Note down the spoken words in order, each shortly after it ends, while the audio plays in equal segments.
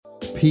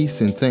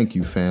Peace and thank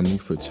you, family,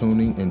 for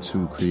tuning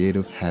into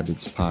Creative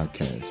Habits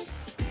Podcast.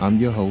 I'm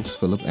your host,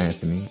 Philip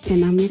Anthony.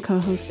 And I'm your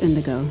co-host,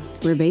 Indigo.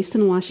 We're based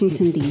in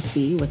Washington,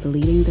 D.C., with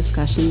leading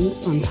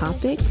discussions on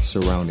topics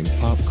surrounding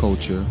pop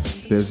culture,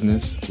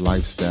 business,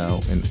 lifestyle,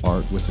 and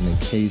art, with an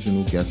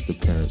occasional guest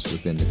appearance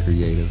within the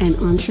creative and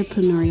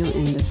entrepreneurial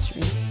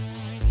industry.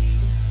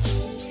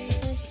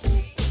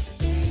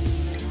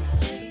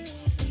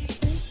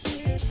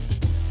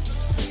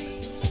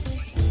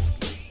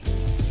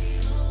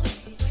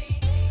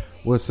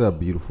 What's up,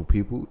 beautiful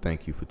people?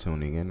 Thank you for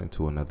tuning in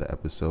into another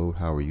episode.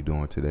 How are you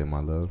doing today, my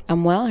love?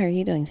 I'm well. How are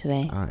you doing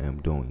today? I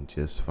am doing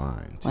just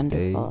fine.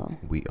 Wonderful. Today,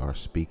 we are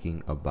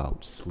speaking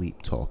about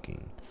sleep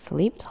talking.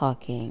 Sleep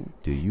talking.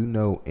 Do you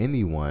know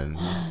anyone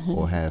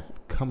or have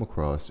come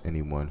across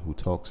anyone who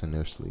talks in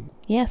their sleep?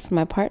 Yes,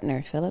 my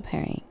partner, Philip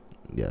Herring.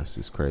 Yes,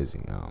 it's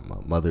crazy. My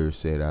mother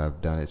said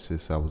I've done it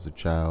since I was a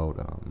child.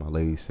 My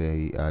lady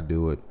say I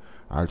do it.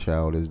 Our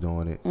child is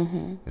doing it.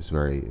 Mm-hmm. It's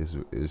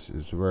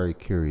a very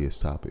curious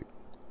topic.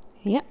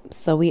 Yep.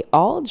 So we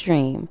all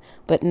dream,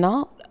 but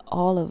not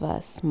all of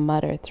us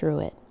mutter through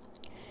it.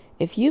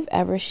 If you've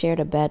ever shared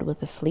a bed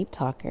with a sleep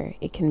talker,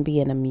 it can be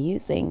an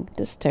amusing,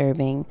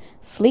 disturbing,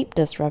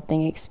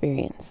 sleep-disrupting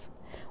experience.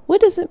 What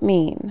does it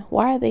mean?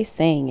 Why are they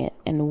saying it?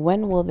 And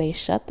when will they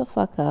shut the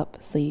fuck up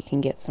so you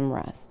can get some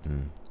rest?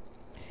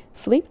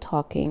 Sleep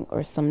talking, or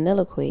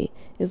somniloquy,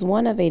 is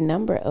one of a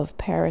number of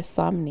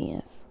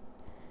parasomnias,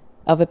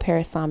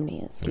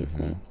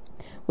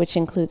 which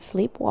includes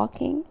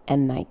sleepwalking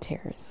and night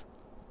terrors.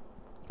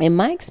 In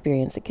my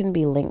experience, it can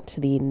be linked to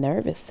the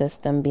nervous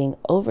system being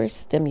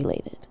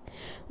overstimulated,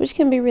 which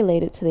can be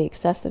related to the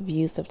excessive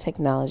use of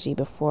technology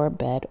before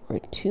bed or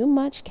too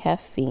much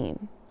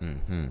caffeine.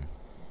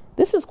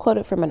 This is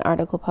quoted from an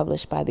article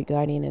published by The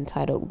Guardian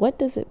entitled, "What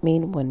Does It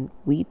Mean When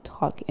We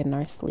Talk in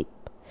Our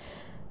Sleep?"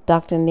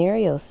 Dr.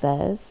 Nerio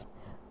says,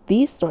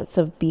 these sorts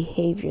of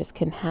behaviors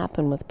can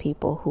happen with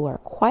people who are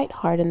quite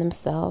hard on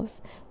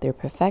themselves. They're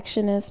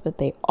perfectionists, but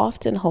they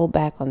often hold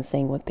back on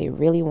saying what they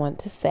really want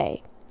to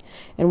say.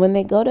 And when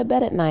they go to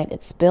bed at night,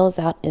 it spills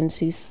out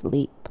into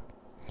sleep.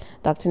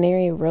 Dr.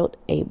 Nerio wrote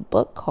a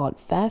book called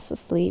Fast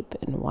Asleep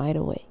and Wide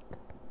Awake.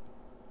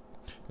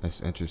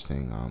 That's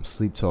interesting.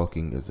 Sleep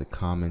talking is a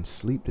common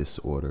sleep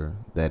disorder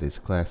that is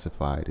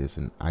classified as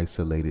an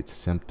isolated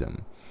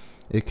symptom.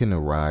 It can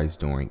arise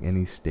during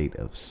any state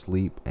of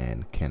sleep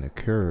and can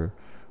occur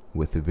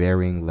with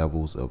varying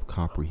levels of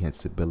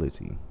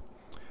comprehensibility.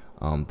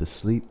 The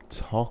sleep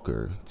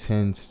talker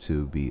tends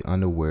to be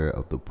unaware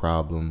of the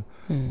problem,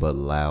 but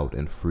loud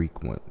and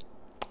frequent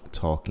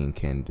talking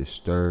can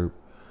disturb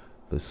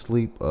the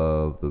sleep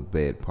of the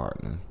bed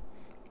partner.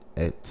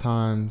 At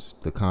times,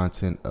 the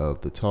content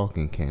of the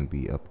talking can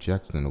be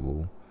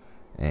objectionable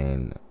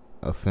and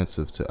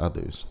offensive to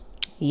others.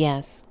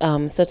 Yes.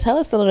 So tell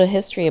us a little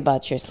history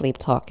about your sleep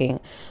talking.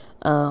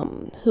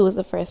 Who was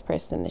the first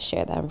person to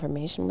share that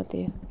information with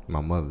you? My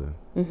mother.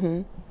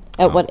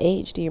 At what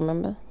age? Do you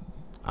remember?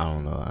 I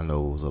don't know. I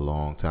know it was a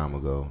long time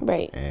ago.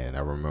 Right. And I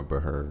remember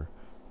her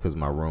because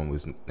my room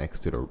was next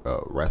to the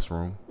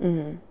restroom.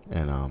 And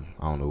I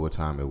don't know what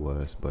time it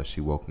was, but she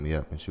woke me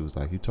up and she was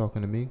like, "You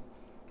talking to me?"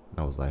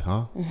 I was like,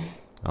 "Huh?"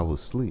 I was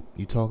asleep.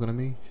 "You talking to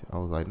me?" I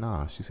was like,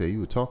 "Nah." She said,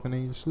 "You were talking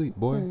in your sleep,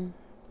 boy."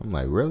 I'm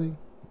like, "Really?"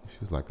 She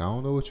was like, "I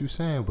don't know what you're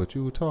saying, but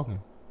you were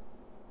talking."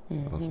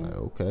 I was like,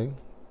 "Okay."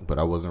 But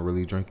I wasn't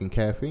really drinking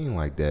caffeine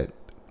like that.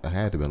 I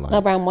had to be like...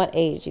 Around what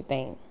age, you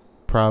think?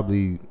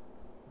 Probably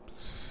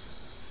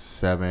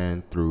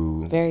 7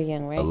 through... Very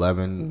young, right?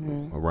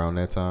 11, around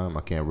that time.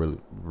 I can't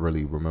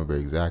really remember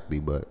exactly,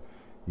 but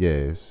yeah,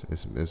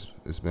 it's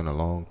been a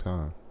long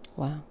time.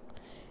 Wow.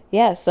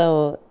 Yeah,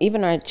 so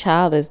even our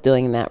child is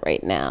doing that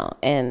right now.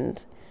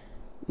 And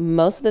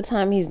most of the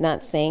time he's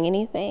not saying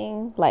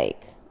anything.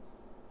 Like...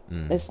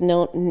 It's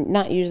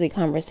not usually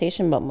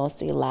conversation, but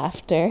mostly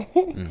laughter.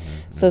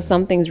 So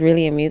something's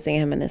really amusing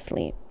him in his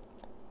sleep.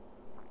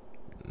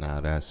 Now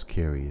that's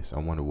curious. I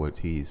wonder what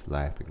he's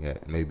laughing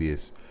at. Maybe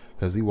it's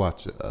because he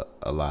watches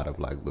a lot of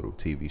like little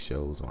TV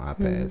shows on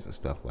iPads and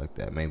stuff like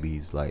that. Maybe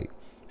he's like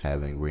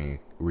having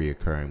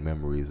reoccurring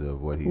memories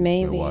of what he's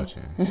been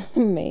watching.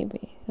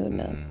 Maybe. Who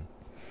knows?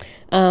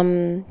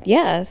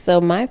 Yeah, so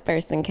my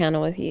first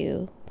encounter with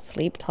you,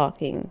 sleep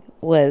talking,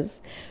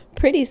 was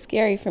pretty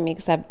scary for me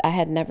because I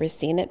had never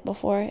seen it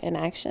before in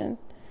action.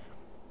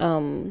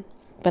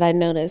 But I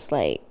noticed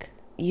like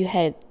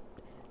that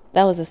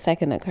was a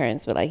second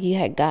occurrence, but like you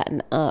had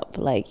gotten up,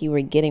 like you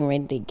were getting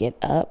ready to get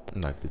up.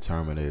 Like the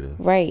Terminator.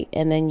 Right.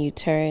 And then you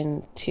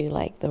turned to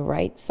like the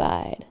right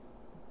side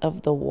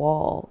of the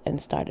wall and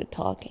started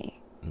talking.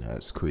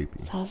 That's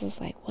creepy. So I was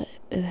just like, what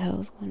the hell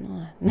is going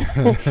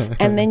on?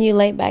 And then you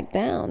lay back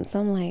down.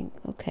 So I'm like,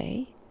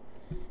 okay.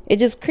 It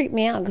just creeped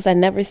me out because I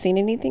never seen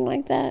anything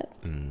like that.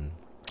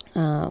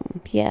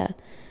 Yeah.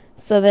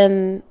 So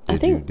then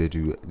did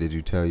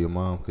you tell your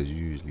mom? Because you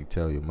usually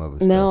tell your mother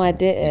stuff. No, I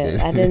didn't.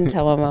 I didn't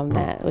tell my mom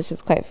that, which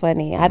is quite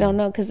funny. I don't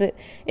know because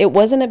it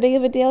wasn't a big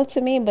of a deal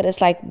to me, but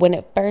it's like when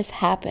it first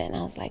happened,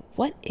 I was like,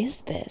 what is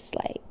this?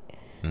 Like,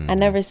 I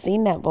never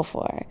seen that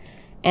before.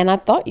 And I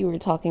thought you were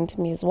talking to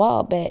me as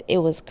well, but it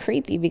was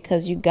creepy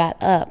because you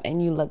got up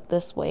and you looked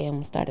this way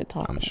and started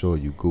talking. I'm sure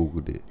you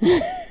Googled it.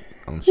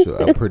 I'm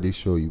pretty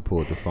sure you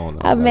pulled the phone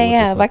out. I may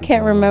have. I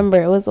can't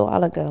remember. It was a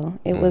while ago.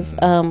 It was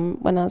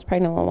when I was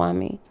pregnant with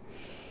Wami.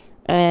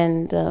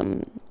 And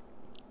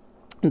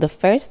the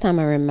first time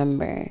I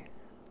remember,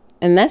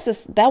 and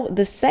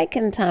the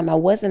second time I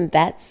wasn't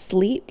that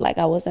asleep, like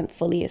I wasn't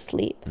fully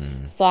asleep.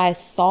 So I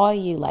saw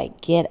you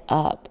like get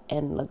up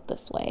and look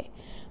this way.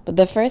 But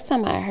the first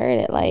time I heard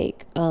it,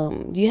 like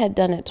you had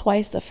done it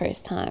twice the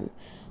first time,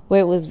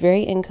 where it was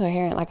very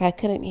incoherent. Like I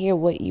couldn't hear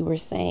what you were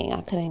saying.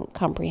 I couldn't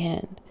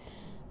comprehend.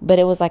 But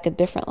it was like a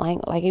different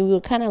language. Like you were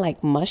kind of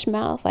like mush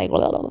mouth, like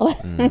blah, blah,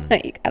 blah.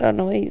 Like I don't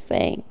know what he's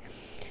saying.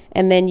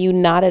 And then you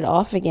nodded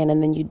off again,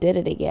 and then you did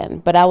it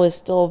again. But I was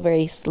still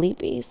very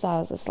sleepy, so I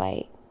was just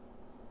like,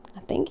 I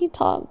think you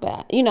talk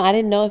bad. You know, I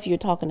didn't know if you were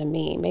talking to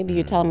me. Maybe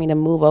you're telling me to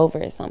move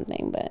over or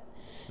something, but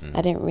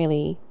I didn't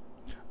really.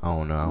 I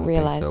don't know. I don't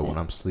realize think so. it. When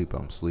I'm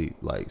asleep.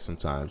 Like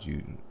sometimes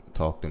you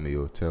talk to me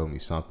or tell me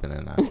something,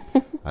 and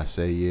I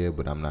say yeah,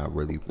 but I'm not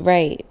really.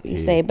 Right.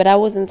 You say, but I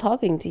wasn't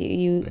talking to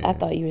you. I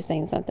thought you were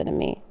saying something to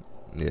me.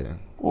 Yeah.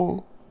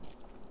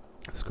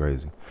 It's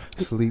crazy.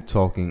 Sleep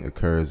talking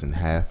occurs in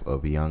half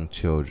of young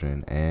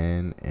children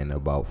and in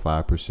about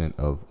 5%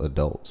 of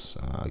adults.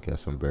 I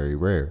guess I'm very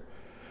rare.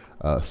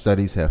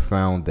 Studies have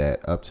found that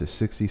up to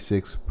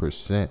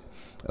 66%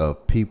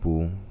 of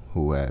people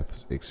who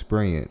have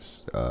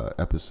experienced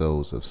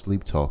episodes of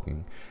sleep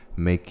talking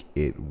make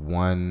it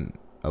one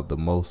of the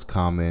most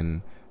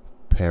common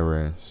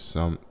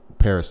parasomnia.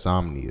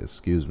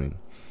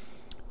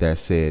 That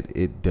said,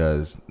 it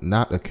does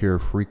not occur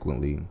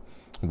frequently,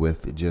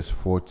 with just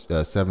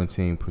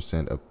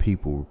 17% of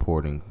people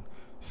reporting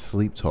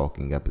sleep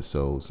talking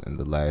episodes in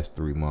the last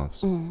 3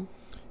 months.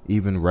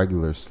 Even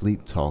regular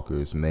sleep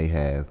talkers may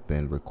have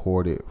been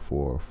recorded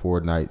for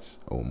 4 nights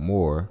or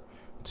more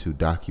to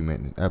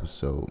document an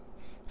episode.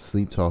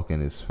 Sleep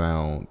talking is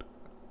found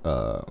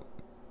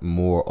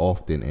more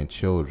often in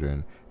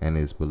children and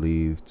is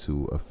believed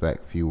to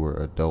affect fewer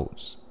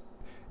adults.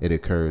 It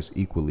occurs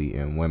equally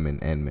in women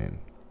and men.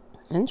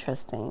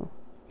 Interesting.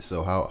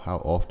 So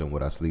how often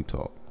would I sleep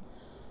talk?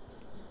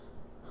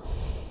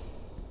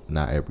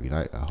 Not every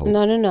night, I hope.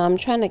 No. I'm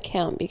trying to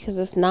count because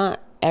it's not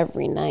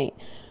every night.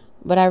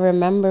 But I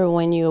remember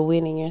when you were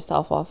weaning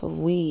yourself off of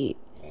weed,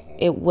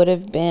 it would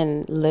have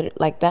been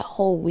like that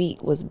whole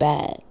week was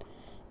bad.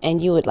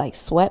 And you would like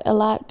sweat a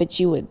lot, but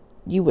you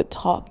would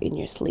talk in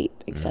your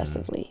sleep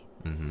excessively.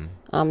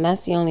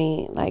 That's the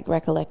only like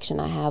recollection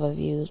I have of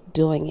you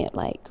doing it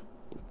like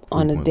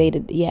on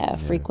a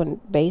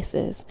frequent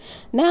basis.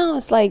 Now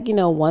it's like,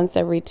 once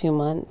every 2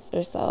 months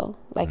or so.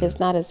 Like it's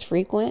not as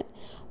frequent,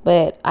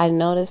 but I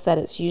noticed that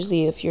it's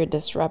usually if you're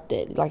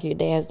disrupted, like your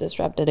day has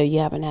disrupted or you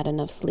haven't had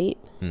enough sleep,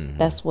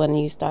 that's when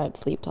you start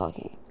sleep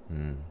talking.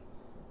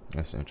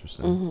 That's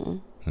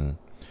interesting.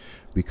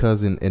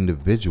 Because an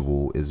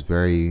individual is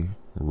very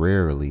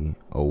rarely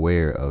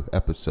aware of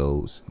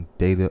episodes,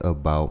 data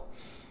about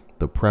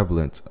the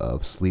prevalence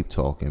of sleep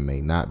talking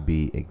may not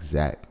be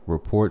exact.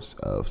 Reports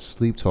of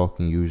sleep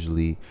talking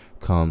usually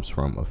comes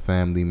from a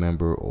family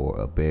member or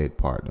a bed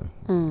partner.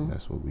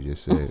 That's what we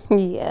just said.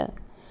 Yeah.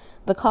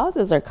 The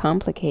causes are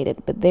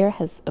complicated, but there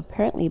has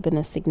apparently been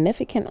a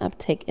significant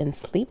uptick in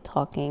sleep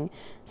talking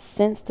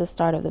since the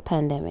start of the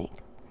pandemic.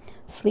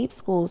 Sleep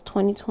School's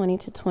 2020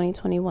 to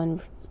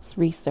 2021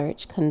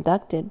 research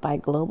conducted by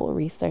global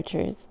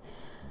researchers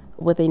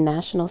with a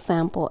national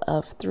sample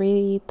of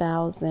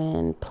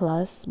 3,000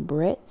 plus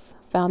Brits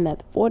found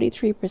that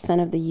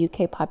 43% of the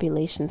UK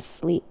population's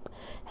sleep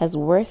has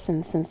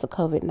worsened since the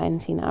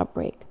COVID-19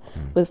 outbreak,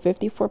 with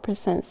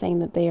 54% saying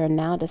that they are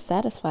now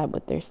dissatisfied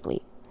with their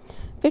sleep.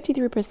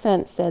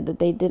 53% said that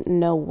they didn't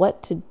know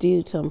what to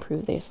do to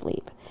improve their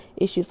sleep.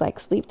 Issues like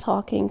sleep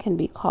talking can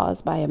be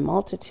caused by a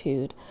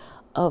multitude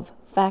of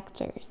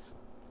factors,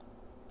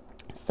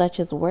 such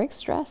as work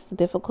stress,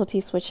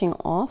 difficulty switching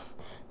off,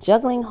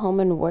 juggling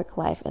home and work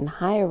life, and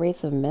higher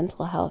rates of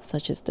mental health,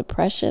 such as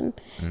depression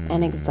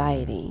and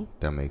anxiety.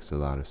 That makes a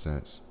lot of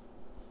sense.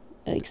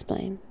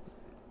 Explain.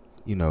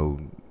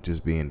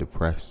 Just being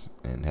depressed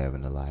and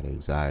having a lot of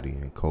anxiety,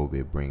 and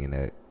COVID bringing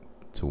that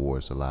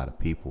towards a lot of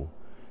people.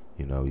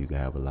 You can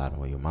have a lot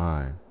on your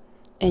mind.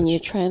 And you're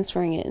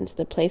transferring it into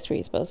the place where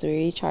you're supposed to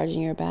be recharging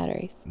your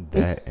batteries.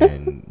 That,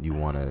 and you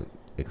want to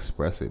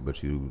express it,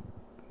 but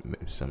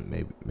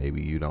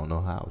maybe you don't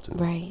know how to.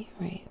 Right.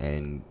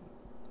 And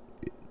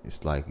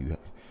it's like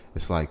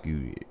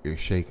you're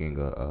shaking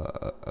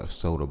a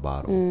soda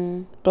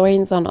bottle.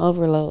 Brain's on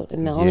overload,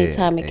 and the only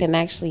time it can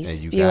actually and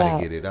spew you gotta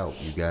out. get it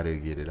out. You gotta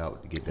get it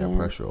out to get that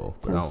pressure off.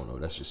 But I don't know.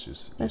 That's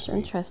just That's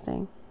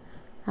interesting.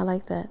 I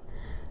like that.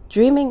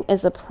 Dreaming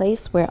is a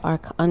place where our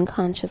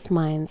unconscious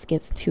minds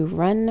gets to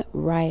run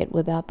riot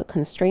without the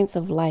constraints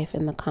of life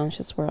in the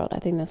conscious world. I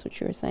think that's what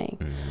you were saying.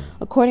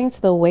 According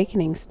to the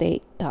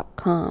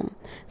awakeningstate.com,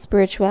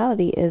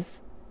 spirituality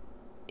is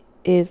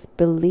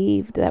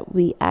believed that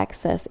we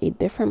access a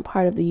different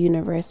part of the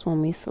universe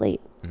when we sleep.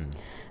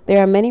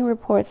 There are many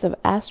reports of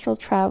astral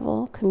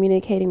travel,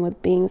 communicating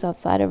with beings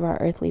outside of our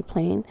earthly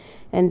plane,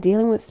 and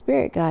dealing with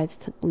spirit guides,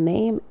 to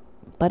name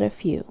but a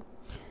few.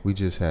 We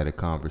just had a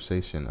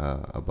conversation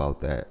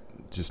about that.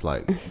 Just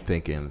like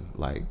thinking,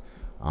 like,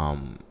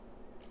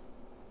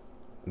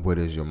 where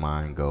does your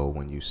mind go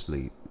when you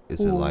sleep? Is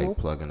it like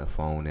plugging a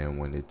phone in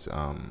when it's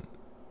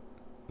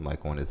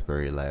like on its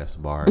very last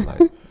bar?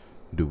 Like,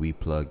 do we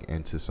plug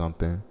into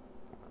something?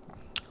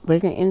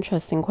 Very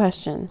interesting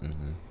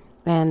question.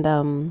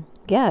 And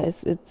yeah,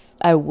 it's.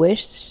 I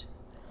wish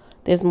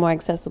there's more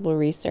accessible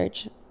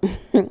research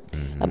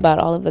about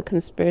all of the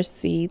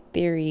conspiracy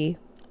theory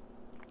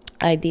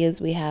ideas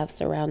we have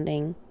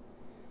surrounding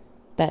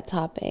that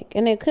topic.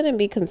 And it couldn't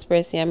be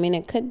conspiracy. I mean,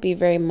 it could be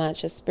very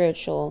much a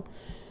spiritual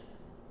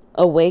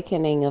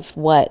awakening of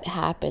what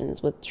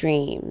happens with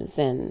dreams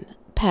and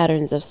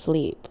patterns of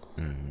sleep,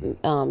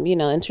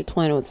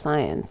 intertwined with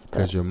science.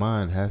 Because your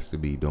mind has to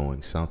be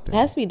doing something. It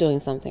has to be doing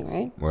something,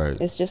 right? Right.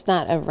 It's just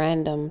not a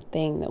random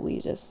thing that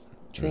we just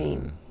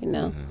dream,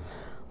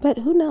 But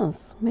who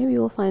knows? Maybe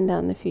we'll find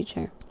out in the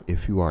future.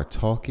 If you are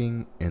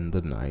talking in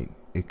the night,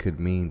 it could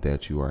mean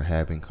that you are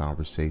having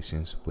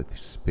conversations with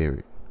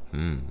spirit.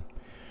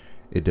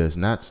 It does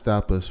not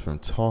stop us from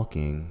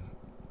talking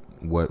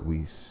what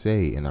we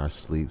say in our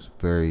sleeps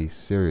very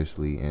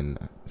seriously in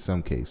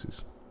some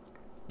cases.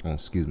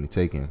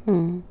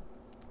 Taking.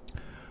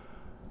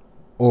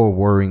 Or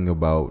worrying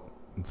about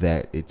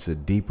that it's a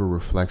deeper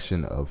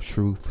reflection of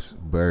truths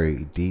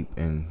buried deep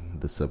in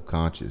the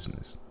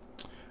subconsciousness.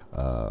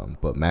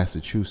 But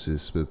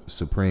Massachusetts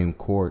Supreme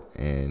Court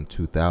in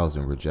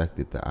 2000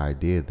 rejected the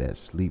idea that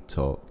sleep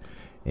talk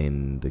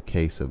in the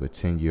case of a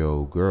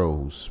 10-year-old girl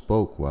who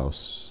spoke while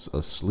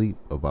asleep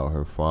about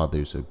her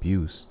father's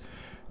abuse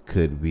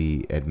could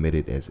be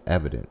admitted as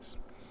evidence,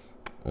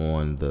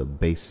 on the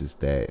basis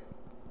that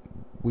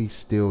we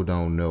still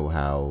don't know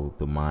how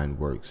the mind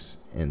works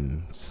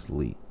in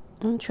sleep.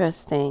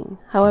 Interesting.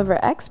 However,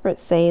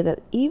 experts say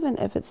that even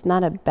if it's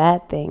not a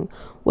bad thing,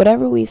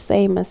 whatever we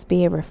say must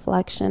be a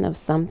reflection of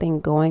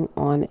something going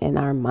on in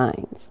our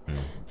minds.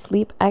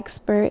 Sleep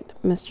expert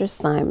Mr.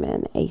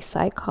 Simon, a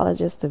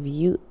psychologist of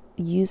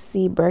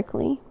UC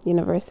Berkeley,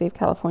 University of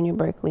California,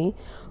 Berkeley,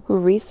 who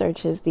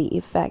researches the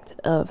effect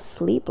of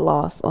sleep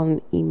loss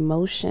on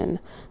emotion,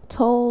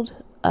 told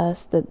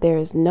us that there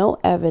is no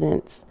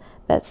evidence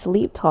that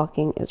sleep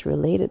talking is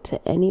related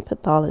to any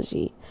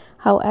pathology.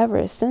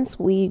 However, since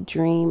we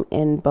dream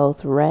in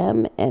both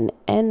REM and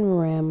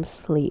NREM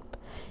sleep,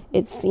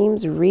 it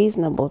seems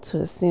reasonable to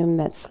assume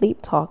that sleep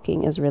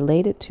talking is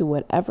related to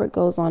whatever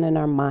goes on in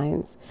our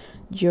minds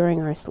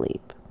during our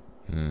sleep.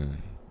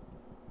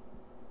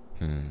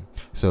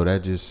 So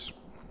that just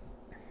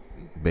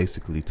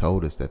basically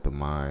told us that the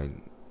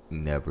mind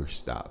never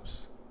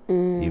stops,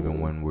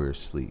 even when we're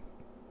asleep.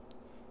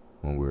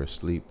 When we're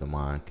asleep, the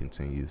mind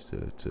continues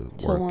to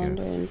work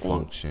and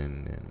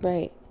function.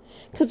 Right.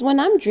 Because when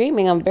I'm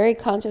dreaming, I'm very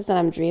conscious that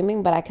I'm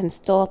dreaming, but I can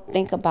still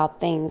think about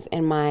things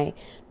in my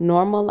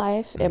normal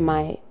life, in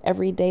my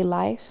everyday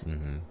life,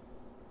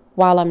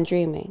 while I'm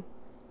dreaming.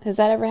 Has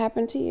that ever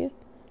happened to you?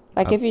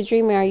 Like, if you're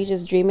dreaming, are you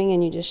just dreaming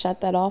and you just shut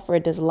that off, or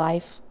does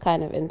life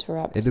kind of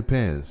interrupt? It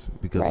depends,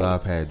 because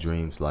I've had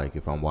dreams like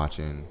if I'm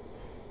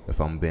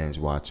binge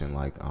watching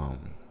like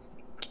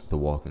The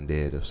Walking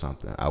Dead or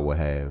something, I would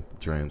have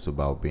dreams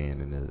about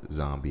being in a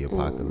zombie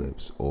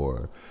apocalypse,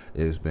 or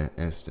there's been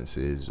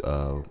instances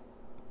of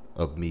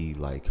me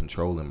like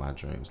controlling my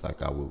dreams.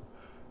 Like I would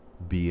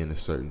be in a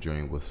certain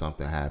dream where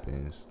something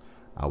happens,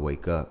 I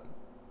wake up,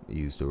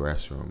 use the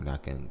restroom, and I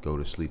can go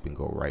to sleep and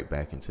go right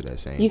back into that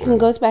same dream. You can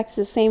go back to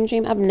the same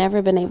dream? I've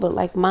never been able,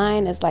 like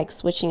mine is like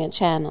switching a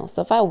channel.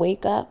 So if I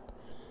wake up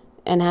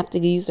and have to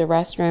use the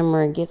restroom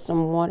or get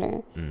some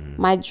water,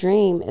 my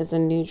dream is a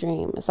new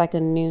dream. It's like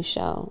a new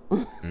show.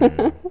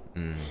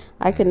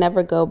 I could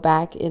never go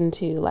back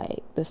into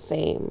like the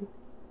same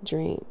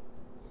dream.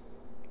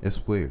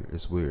 It's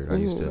weird. I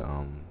used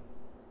to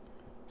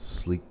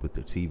sleep with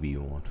the TV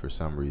on for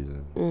some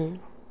reason.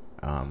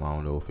 I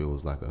don't know if it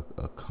was like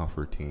a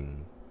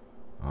comforting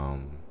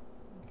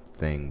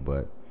thing,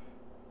 but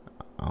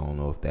I don't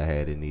know if that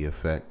had any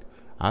effect.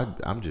 I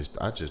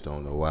just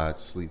don't know why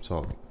it's sleep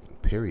talk.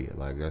 Period.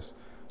 Like that's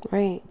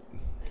right.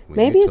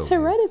 Maybe it's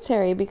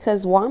hereditary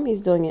because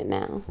Wami's doing it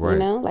now. Right. You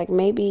know, like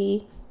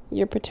maybe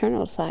your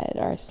paternal side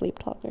are sleep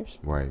talkers.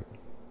 Right.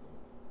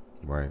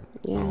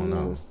 Yeah, I don't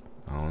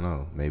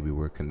know. Maybe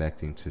we're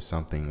connecting to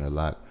something a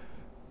lot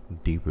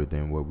deeper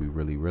than what we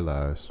really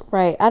realize.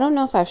 Right. I don't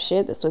know if I've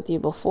shared this with you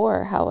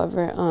before.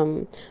 However,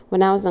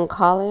 when I was in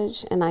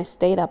college and I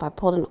stayed up, I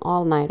pulled an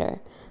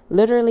all-nighter,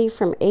 literally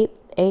from 8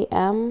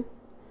 a.m.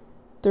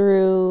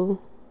 through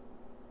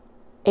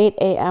 8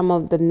 a.m.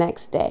 of the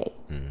next day.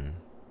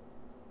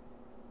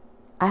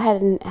 I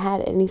hadn't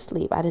had any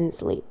sleep. I didn't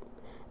sleep.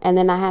 And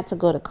then I had to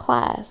go to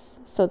class.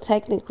 So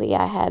technically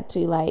I had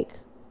to like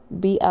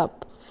be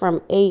up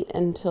from 8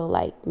 until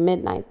like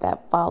midnight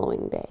that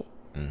following day.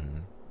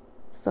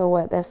 So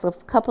what? That's a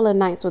couple of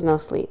nights with no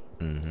sleep.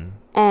 And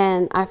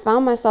And I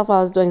found myself while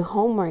I was doing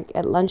homework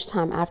at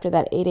lunchtime after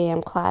that 8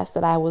 a.m. class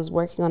that I was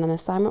working on an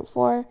assignment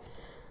for.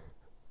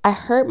 I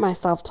heard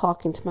myself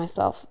talking to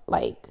myself,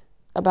 like,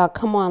 about,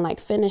 come on, like,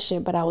 finish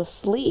it, but I was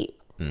asleep.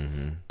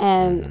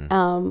 And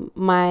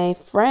my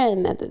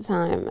friend at the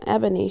time,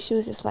 Ebony, she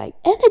was just like,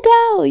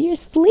 Indigo, you're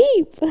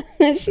asleep.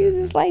 She was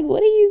just like,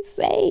 what are you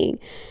saying?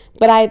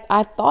 But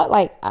I thought,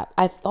 like,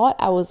 I thought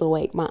I was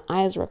awake. My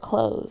eyes were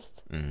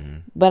closed.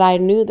 But I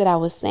knew that I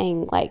was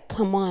saying, like,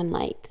 come on,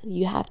 like,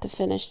 you have to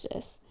finish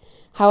this.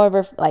 However,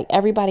 like,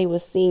 everybody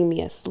was seeing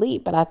me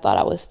asleep, but I thought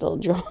I was still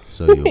drunk.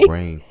 So your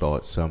brain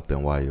thought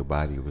something while your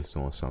body was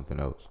doing something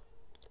else.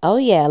 Oh,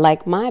 yeah.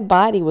 Like, my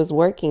body was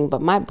working,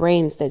 but my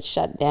brain said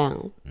shut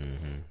down.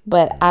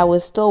 But I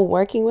was still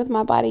working with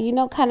my body. You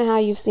know, kind of how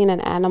you've seen an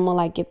animal,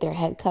 like, get their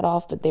head cut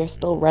off, but they're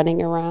still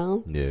running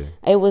around? Yeah.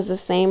 It was the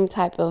same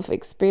type of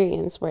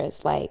experience where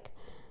it's like,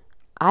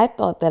 I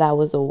thought that I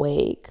was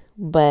awake,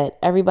 but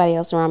everybody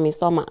else around me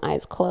saw my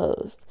eyes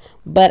closed.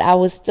 But I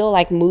was still,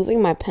 like,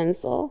 moving my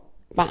pencil.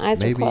 My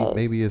eyes were closed.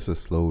 Maybe it's a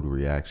slowed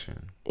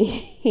reaction. Yeah,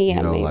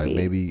 you know,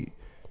 maybe. like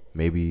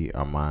maybe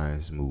our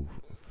minds move.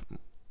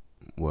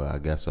 Well, I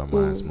guess our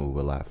minds move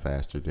a lot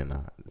faster than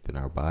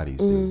our bodies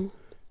do.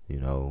 You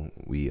know,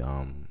 we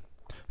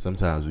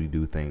sometimes we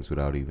do things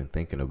without even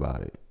thinking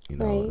about it. You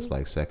know, Right. It's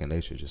like second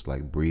nature, just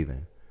like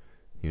breathing.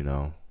 You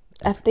know,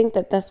 I think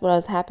that's what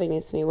was happening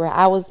to me, where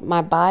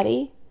my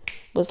body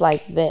was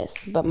like this,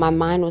 but my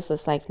mind was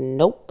just like,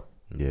 nope.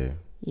 yeah,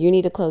 You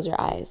need to close your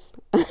eyes.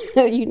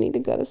 You need to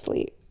go to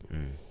sleep.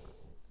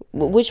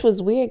 Which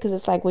was weird because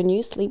it's like when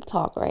you sleep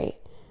talk, right?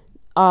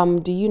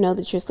 Do you know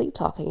that you're sleep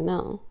talking?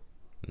 No.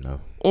 no,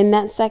 In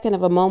that second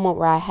of a moment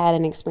where I had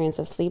an experience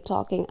of sleep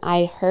talking,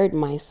 I heard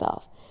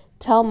myself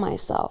tell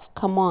myself,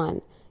 come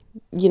on,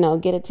 you know,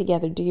 get it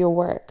together, do your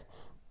work.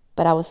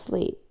 But I was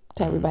asleep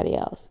to everybody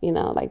else, you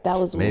know, like that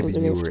was maybe what was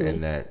you weird were for me.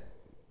 in that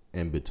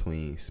in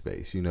between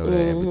space. You know,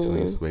 that in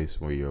between space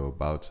where you're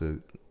about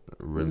to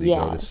really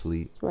go to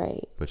sleep,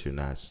 right. but you're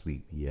not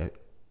asleep yet.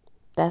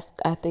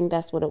 I think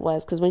that's what it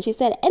was. Because when she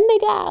said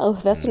Indigo,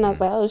 that's when I was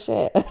like, oh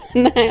shit.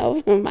 And I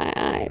opened my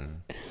eyes.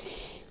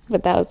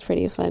 But that was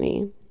pretty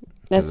funny.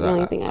 That's the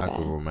only thing I got.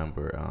 can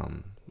remember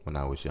when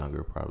I was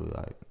younger, probably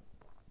like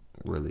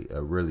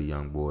a really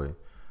young boy.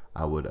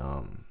 I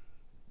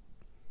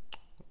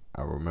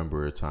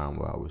remember a time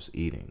where I was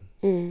eating,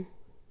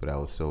 but I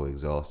was so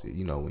exhausted.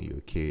 You know, when you're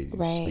a kid, you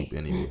Right. sleep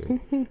anywhere.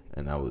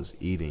 And I was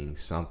eating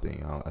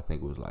something. I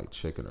think it was like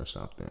chicken or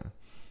something.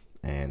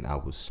 And I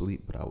was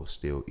asleep, but I was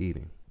still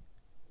eating.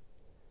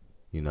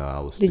 You know, I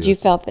was. Did you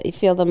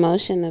feel the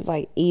motion of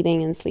like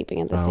eating and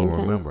sleeping at the same time? I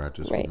don't remember. I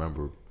just Right.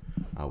 remember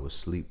I was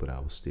asleep, but I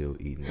was still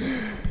eating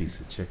a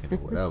piece of chicken or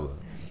whatever.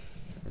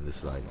 And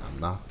it's like I'm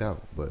knocked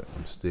out, but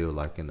I'm still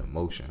like in the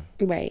motion.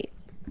 Right.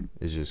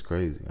 It's just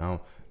crazy.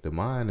 The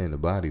mind and the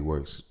body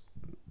works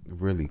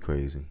really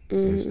crazy.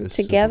 It's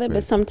Together, super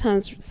but crazy.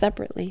 sometimes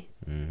separately.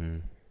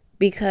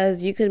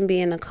 Because you can be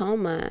in a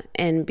coma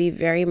and be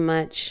very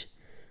much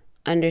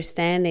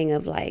understanding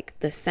of like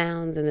the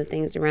sounds and the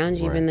things around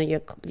you, even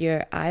though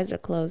your eyes are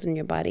closed and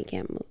your body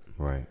can't move.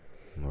 Right.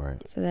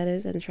 So that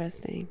is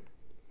interesting.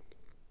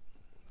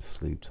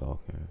 Sleep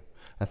talking.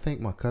 I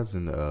think my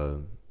cousin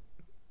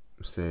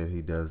said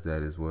he does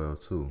that as well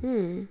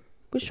too.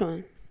 Which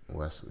one?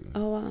 Wesley.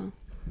 Oh wow.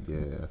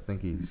 Yeah, I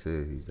think he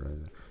said he does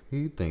it.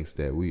 He thinks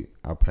that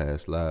our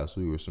past lives,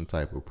 we were some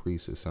type of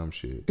priest or some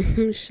shit.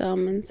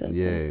 Shaman.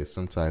 Yeah,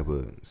 some type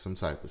of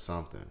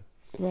something.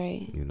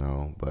 Right. You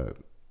know, but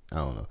I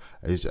don't know.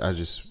 It's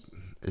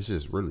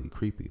just really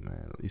creepy,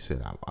 man. You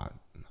said I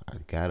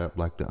got up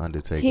like the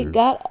Undertaker. He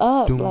got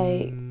up Doom.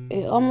 like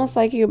it almost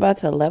like you're about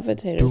to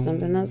levitate or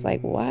something. I was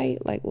like, why?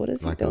 Like, what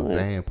is like he doing? a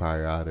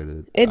vampire out of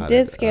the. It out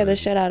did of, scare out the of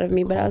shit out of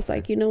me, but I was coffin.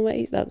 like, you know what?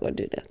 He's not gonna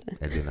do nothing.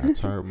 And then I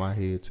turned my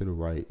head to the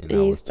right, and I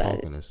And he was started.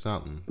 talking to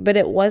something, But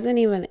it wasn't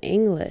even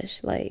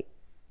English. Like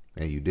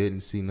and you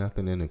didn't see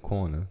nothing in the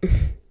corner.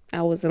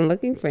 I wasn't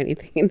looking for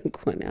anything in the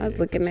corner. I was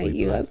looking 'Cause at we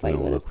you. I black, was we like,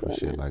 don't what is look for going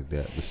shit on? like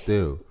that.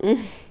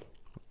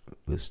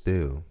 But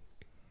still,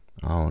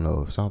 I don't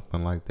know if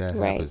something like that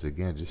Right. happens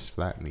again. Just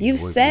slap me. You've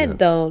wake me said up.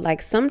 though,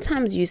 like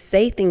sometimes you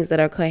say things that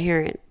are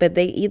coherent, but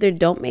they either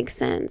don't make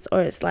sense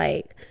or it's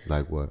like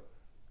Like what?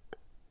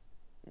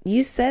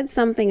 you said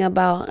something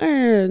about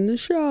in the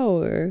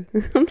shower.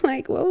 I'm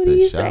like, what would The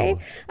you shower. say?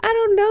 I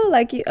don't know.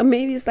 Like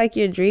maybe it's like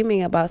you're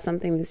dreaming about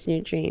something that's in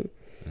your dream.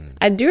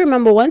 I do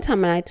remember one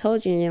time when I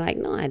told you, and you're like,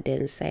 no, I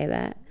didn't say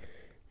that.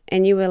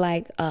 And you were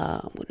like,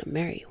 I'm gonna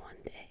marry you one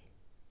day.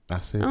 I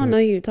said I don't know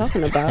who you're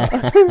talking about.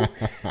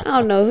 I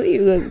don't know who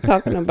you were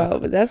talking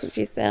about, but that's what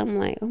you said. I'm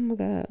like, oh my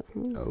God.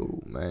 Oh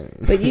man.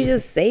 But you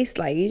just say,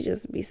 like, you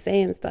just be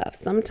saying stuff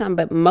sometimes,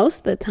 but most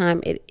of the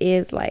time it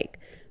is like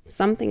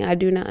something I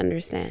do not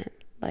understand.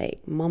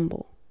 Like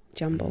mumbo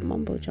jumbo.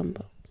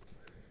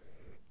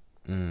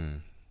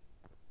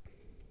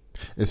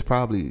 It's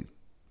probably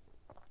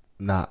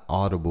not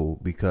audible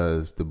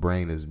because the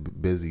brain is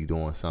busy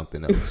doing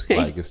something else.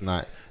 Like it's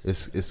not.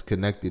 It's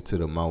connected to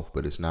the mouth,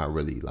 but it's not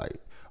really like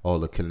all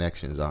the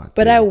connections aren't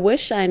But there. I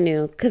wish I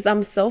knew, because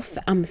I'm so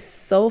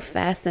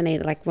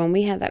fascinated. Like when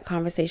we had that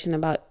conversation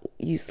about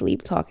you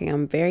sleep talking,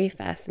 I'm very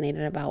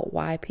fascinated about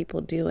why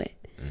people do it.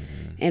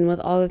 And with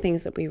all the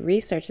things that we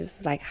research, this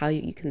is like how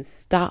you can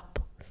stop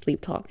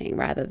sleep talking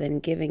rather than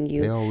giving They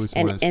you always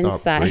an want to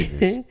stop insight,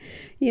 greatness.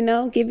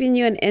 giving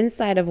you an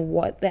insight of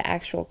what the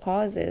actual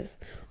cause is.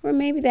 Or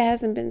maybe there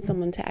hasn't been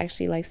someone to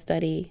actually like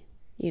study,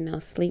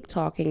 sleep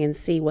talking and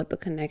see what the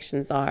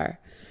connections are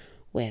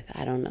with,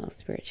 I don't know,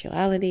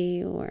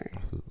 spirituality or...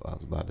 I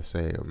was about to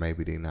say, or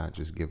maybe they're not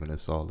just giving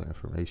us all the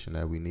information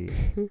that we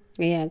need.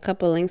 Yeah, a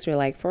couple of links were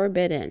like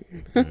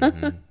forbidden.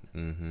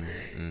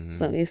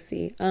 So let me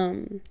see.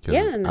 What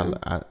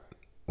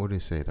do they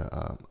say?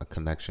 A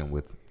connection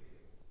with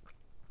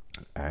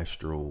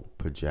astral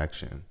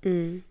projection.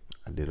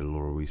 I did a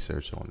little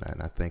research on that,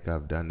 and I think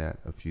I've done that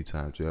a few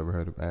times. You ever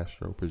heard of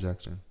astral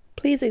projection?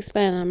 Please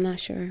expand. I'm not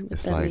sure what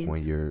It's that like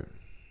means.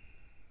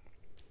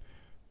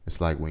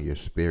 it's like when your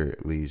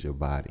spirit leaves your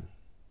body.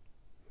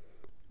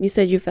 You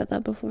said you felt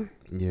that before?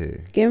 Yeah.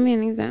 Give me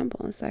an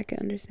example so I can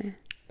understand.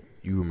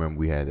 You remember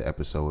we had the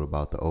episode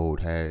about the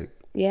old hag?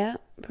 Yeah,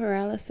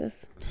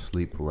 paralysis.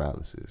 Sleep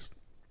paralysis.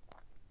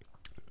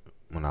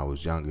 When I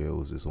was younger, it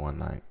was this one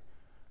night.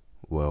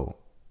 Well,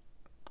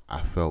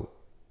 I felt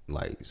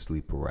like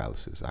sleep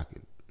paralysis. I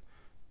could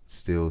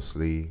still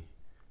sleep.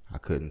 I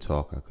couldn't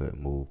talk. I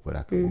couldn't move, but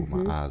I could move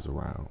my eyes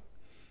around.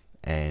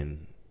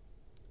 And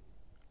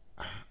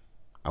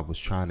I was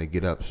trying to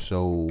get up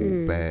so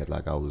bad.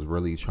 Like I was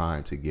really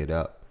trying to get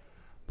up,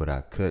 but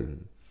I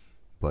couldn't.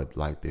 But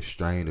like the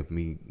strain of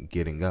me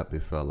getting up,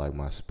 it felt like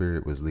my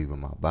spirit was leaving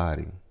my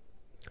body.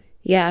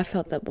 Yeah, I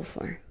felt that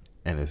before.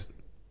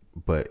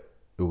 But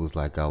it was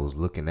like I was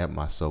looking at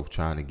myself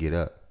trying to get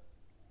up.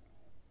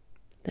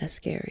 That's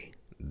scary.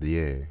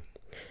 Yeah.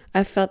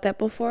 I felt that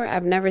before.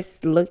 I've never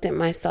looked at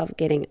myself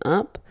getting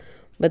up,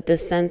 but the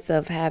sense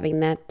of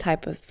having that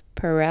type of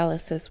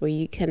paralysis where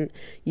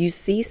you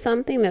see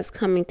something that's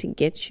coming to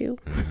get you,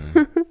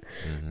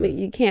 but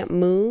you can't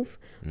move.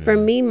 For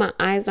me, my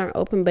eyes aren't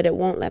open, but it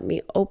won't let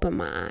me open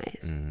my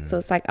eyes. So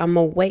it's like I'm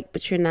awake,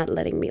 but you're not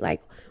letting me,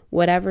 like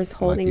whatever's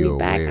holding me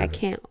back, I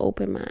can't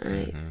open my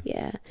eyes.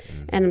 Yeah.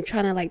 And I'm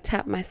trying to like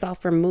tap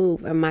myself or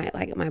move, and my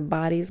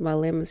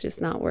limb is just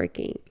not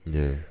working.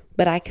 Yeah.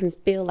 But I can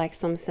feel like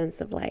some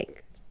sense of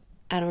like,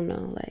 I don't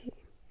know, like,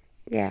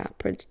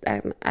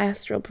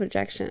 astral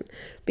projection.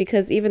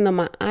 Because even though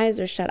my eyes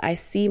are shut, I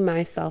see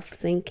myself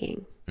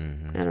sinking.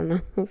 I don't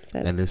know if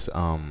that's... And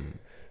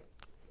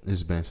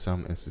there's been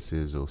some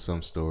instances or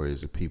some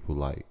stories of people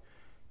like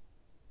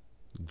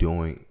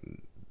doing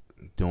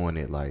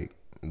it like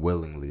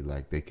willingly,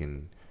 like they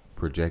can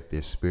project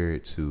their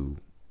spirit to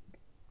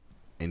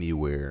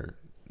anywhere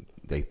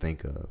they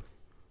think of.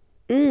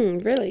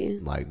 Really?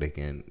 Like they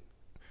can,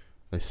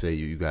 let's say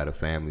you got a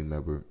family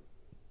member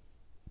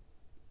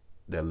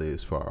that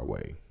lives far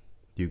away.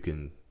 You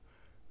can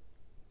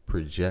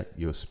project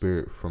your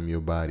spirit from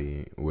your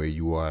body where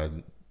you are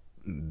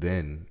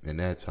then in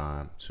that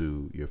time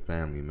to your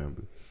family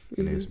member.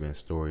 And there's been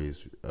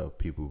stories of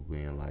people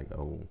being like,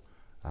 oh,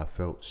 I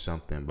felt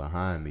something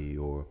behind me,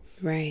 or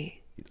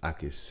Right. I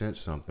could sense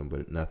something,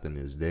 but nothing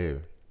is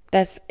there.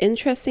 That's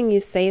interesting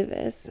you say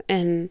this,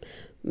 and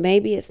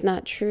maybe it's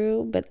not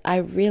true, but I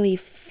really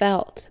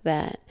felt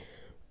that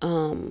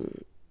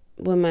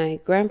when my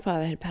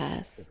grandfather had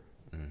passed,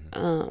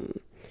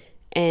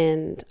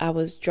 and I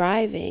was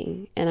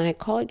driving, and I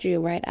called you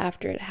right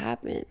after it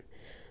happened.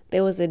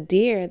 There was a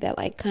deer that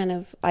like kind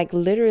of like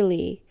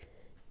literally,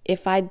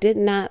 if I did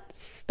not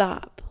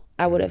stop,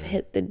 I would have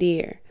hit the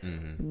deer.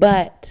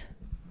 But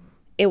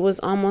it was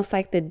almost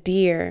like the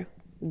deer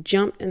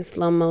jumped in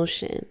slow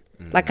motion.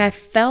 Like I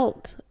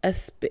felt I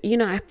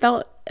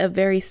felt a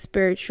very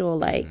spiritual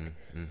like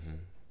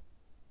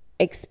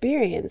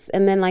experience.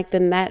 And then like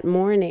that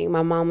morning,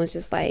 my mom was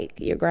just like,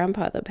 your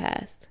grandfather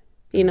passed.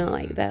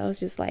 Like that was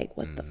just like,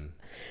 what the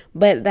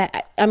but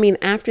that, I mean,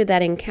 after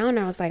that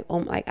encounter, I was like, oh,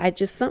 like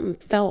something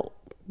felt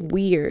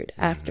weird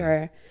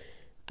after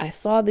I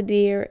saw the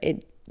deer.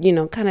 It,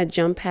 kind of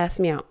jumped past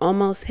me. I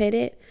almost hit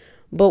it.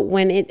 But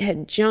when it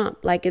had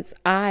jumped, like its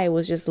eye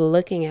was just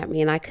looking at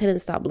me and I couldn't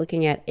stop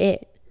looking at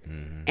it.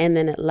 And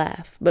then it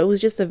left. But it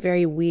was just a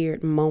very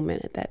weird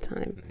moment at that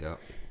time.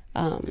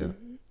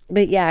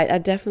 But yeah, I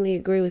definitely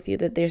agree with you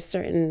that there's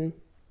certain,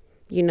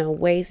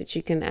 ways that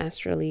you can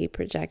astrally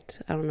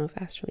project. I don't know if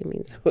astrally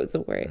means what's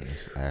the word.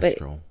 It's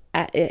astral.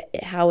 But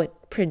how it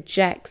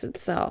projects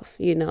itself,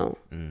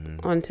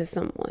 onto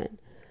someone.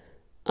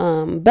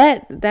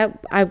 But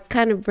that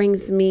kind of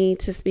brings me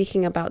to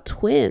speaking about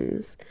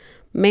twins.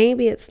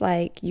 Maybe it's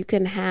like you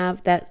can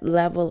have that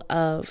level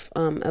of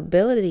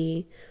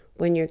ability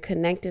when you're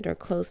connected or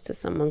close to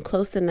someone,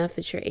 close enough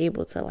that you're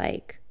able to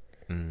like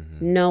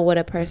know what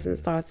a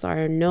person's thoughts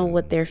are, know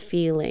what they're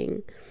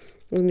feeling.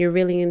 When you're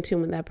really in tune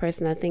with that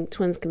person, I think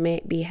twins can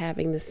be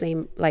having the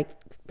same, like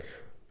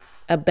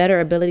a better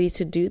ability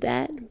to do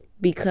that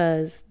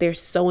because they're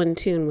so in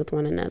tune with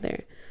one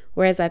another.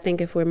 Whereas I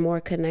think if we're more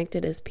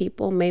connected as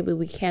people, maybe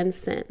we can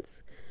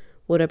sense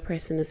what a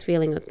person is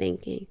feeling or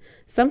thinking.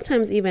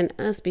 Sometimes even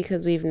us,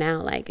 because we've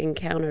now like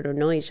encountered or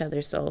know each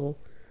other so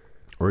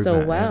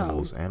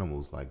well.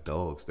 Animals like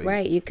dogs.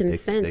 Right, you can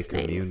sense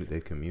things.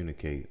 They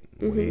communicate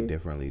way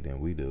differently than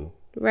we do.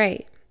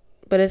 Right.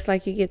 But it's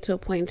like you get to a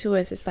point too,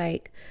 it's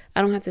like,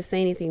 I don't have to say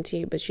anything to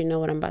you, but you know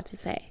what I'm about to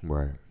say.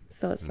 Right.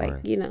 So it's like,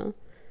 you know,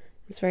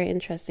 it's very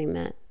interesting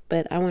that.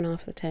 But I went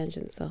off the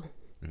tangent, so.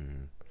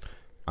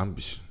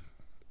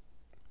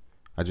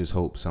 I just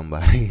hope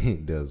somebody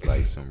does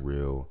like some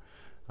real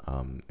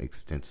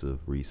extensive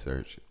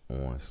research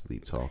on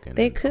sleep talking.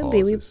 They could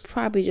be. We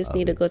probably just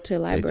need to go to a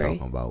library. They're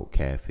talking about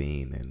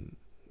caffeine and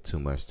too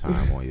much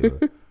time on your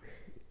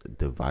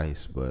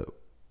device, but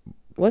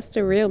what's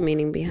the real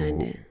meaning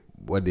behind it?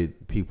 What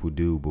did people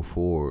do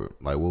before?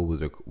 Like,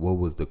 what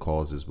was the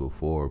causes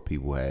before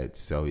people had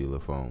cellular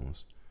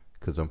phones?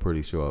 Because I'm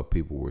pretty sure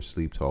people were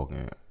sleep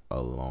talking a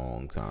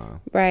long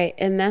time. Right.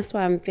 And that's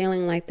why I'm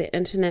feeling like the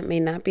internet may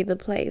not be the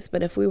place.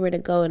 But if we were to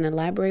go in a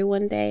library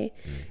one day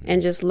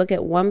and just look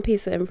at one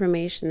piece of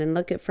information and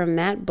look at from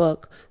that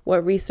book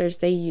what research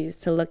they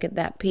used to look at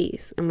that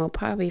piece, and we'll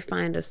probably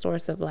find a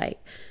source of like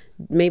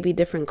maybe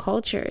different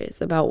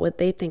cultures about what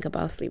they think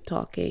about sleep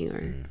talking,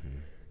 or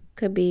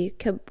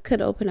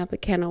could open up a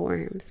can of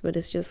worms. But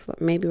it's just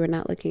maybe we're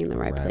not looking in the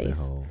right place.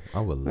 Hole.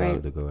 I would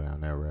love to go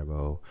down that rabbit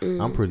hole.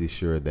 I'm pretty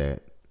sure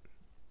that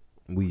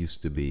we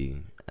used to be,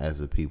 as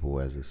a people,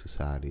 as a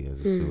society, as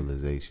a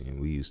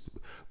civilization, we used to,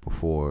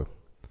 before,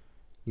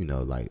 you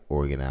know, like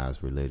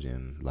organized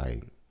religion,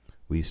 like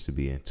we used to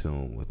be in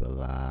tune with a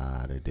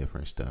lot of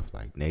different stuff,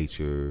 like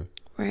nature.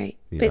 Right.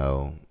 You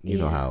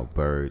know how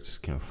birds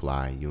can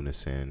fly in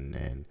unison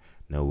and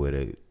know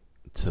where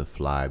to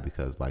fly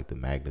because like the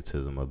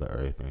magnetism of the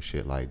earth and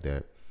shit like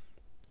that.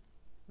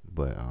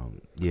 But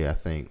I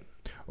think,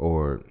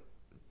 or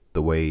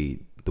the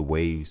way the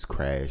waves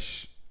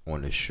crash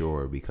on the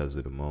shore because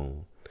of the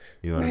moon.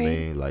 You know what I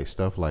mean? Like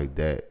stuff like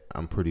that.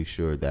 I'm pretty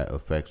sure that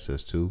affects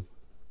us too,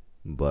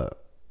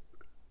 but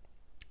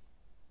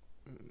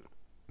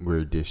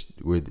we're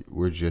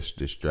just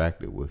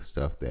distracted with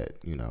stuff that,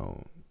 you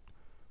know,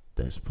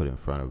 that's put in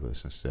front of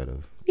us instead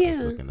of us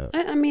looking up.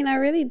 I mean, I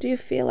really do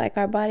feel like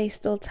our body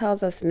still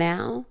tells us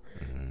now,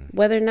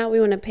 whether or not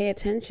we want to pay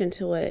attention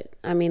to it.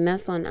 I mean,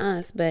 that's on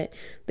us, but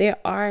there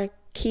are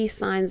key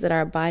signs that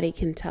our body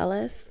can tell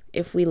us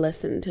if we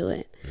listen to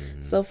it.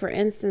 So for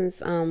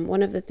instance,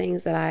 one of the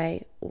things that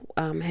I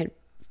had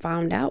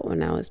found out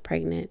when I was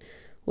pregnant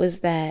was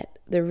that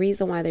the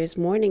reason why there's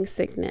morning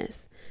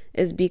sickness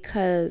is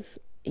because,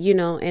 you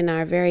know, in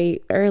our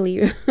very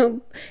early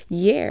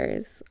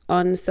years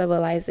on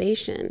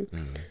civilization,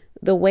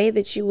 the way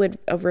that you would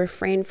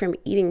refrain from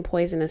eating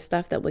poisonous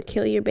stuff that would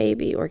kill your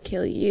baby or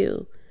kill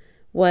you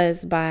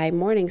was by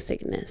morning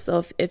sickness.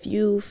 So if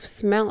you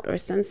smelt or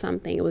sensed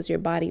something, it was your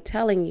body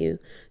telling you,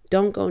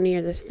 don't go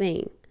near this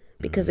thing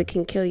because it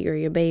can kill you or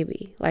your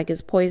baby. Like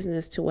it's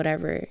poisonous to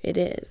whatever it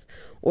is.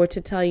 Or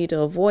to tell you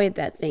to avoid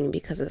that thing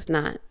because it's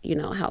not, you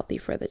know, healthy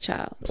for the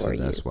child. So or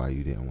that's why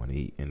you didn't want to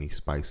eat any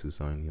spices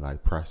or any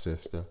like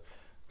processed stuff.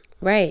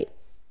 Right.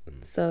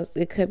 So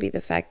it could be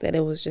the fact that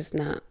it was just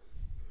not,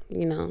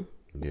 you know,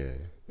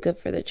 good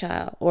for the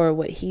child, or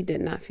what he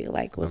did not feel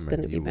like was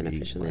going to be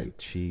beneficial. Like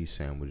cheese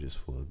sandwiches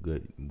for a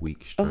good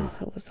week straight. Oh,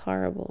 it was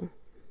horrible.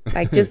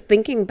 Like just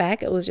thinking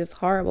back, it was just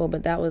horrible.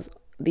 But that was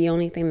the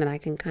only thing that I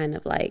can kind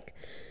of like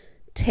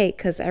take,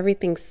 because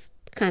everything's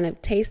kind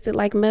of tasted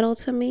like metal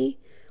to me,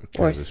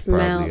 or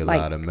smelled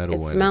like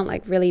it smelled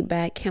like really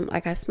bad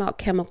like I smelled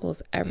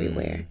chemicals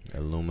everywhere.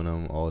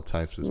 Aluminum, all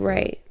types of stuff.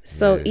 Right.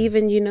 So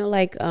even, you know,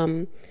 like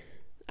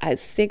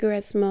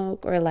cigarette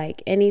smoke or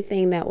like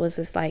anything that was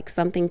just like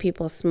something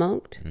people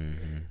smoked,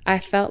 I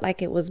felt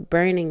like it was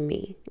burning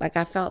me. Like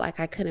I felt like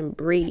I couldn't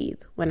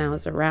breathe when I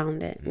was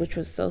around it, which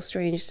was so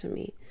strange to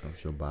me.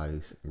 Of your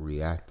body's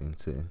reacting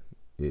to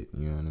it,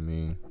 you know what I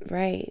mean?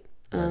 Right.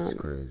 That's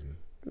crazy.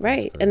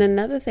 Right. And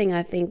another thing,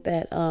 I think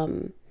that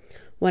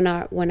when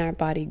our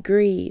body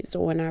grieves,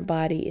 or when our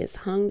body is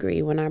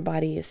hungry, when our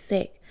body is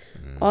sick,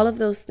 all of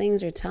those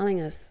things are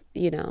telling us,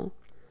 you know,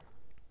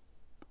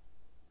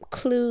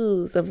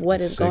 clues of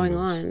what is going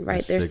on,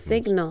 right? There's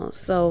signals.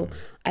 So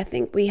I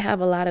think we have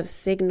a lot of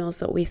signals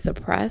that we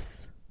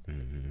suppress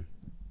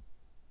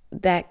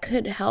that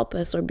could help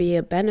us or be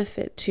a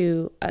benefit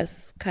to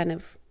us kind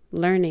of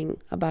learning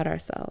about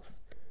ourselves.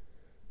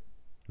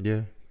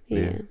 Yeah,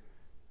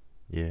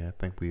 I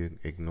think we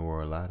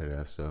ignore a lot of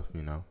that stuff,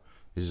 you know.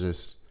 It's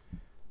just,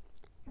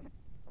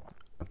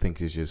 I think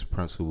it's just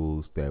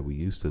principles that we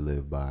used to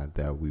live by,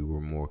 that we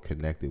were more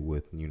connected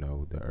with, you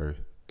know, the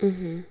earth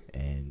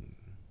and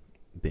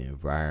the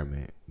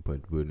environment,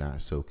 but we're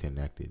not so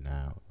connected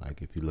now.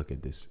 Like if you look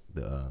at this,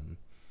 the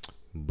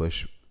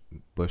bush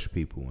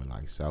people in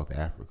like South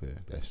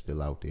Africa that's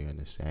still out there in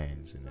the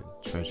sands and the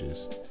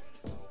trenches,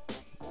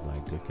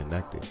 like they're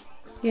connected.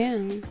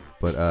 Yeah.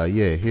 But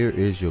here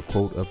is your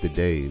quote of the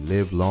day: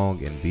 live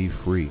long and be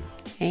free.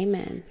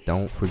 Amen.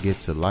 Don't forget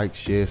to like,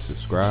 share,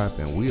 subscribe,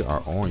 and we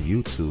are on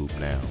YouTube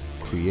now.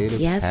 Creative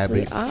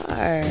Habits we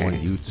are on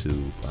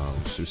YouTube.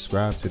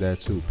 Subscribe to that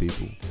too,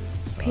 people.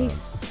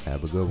 Peace.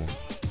 Have a good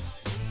one.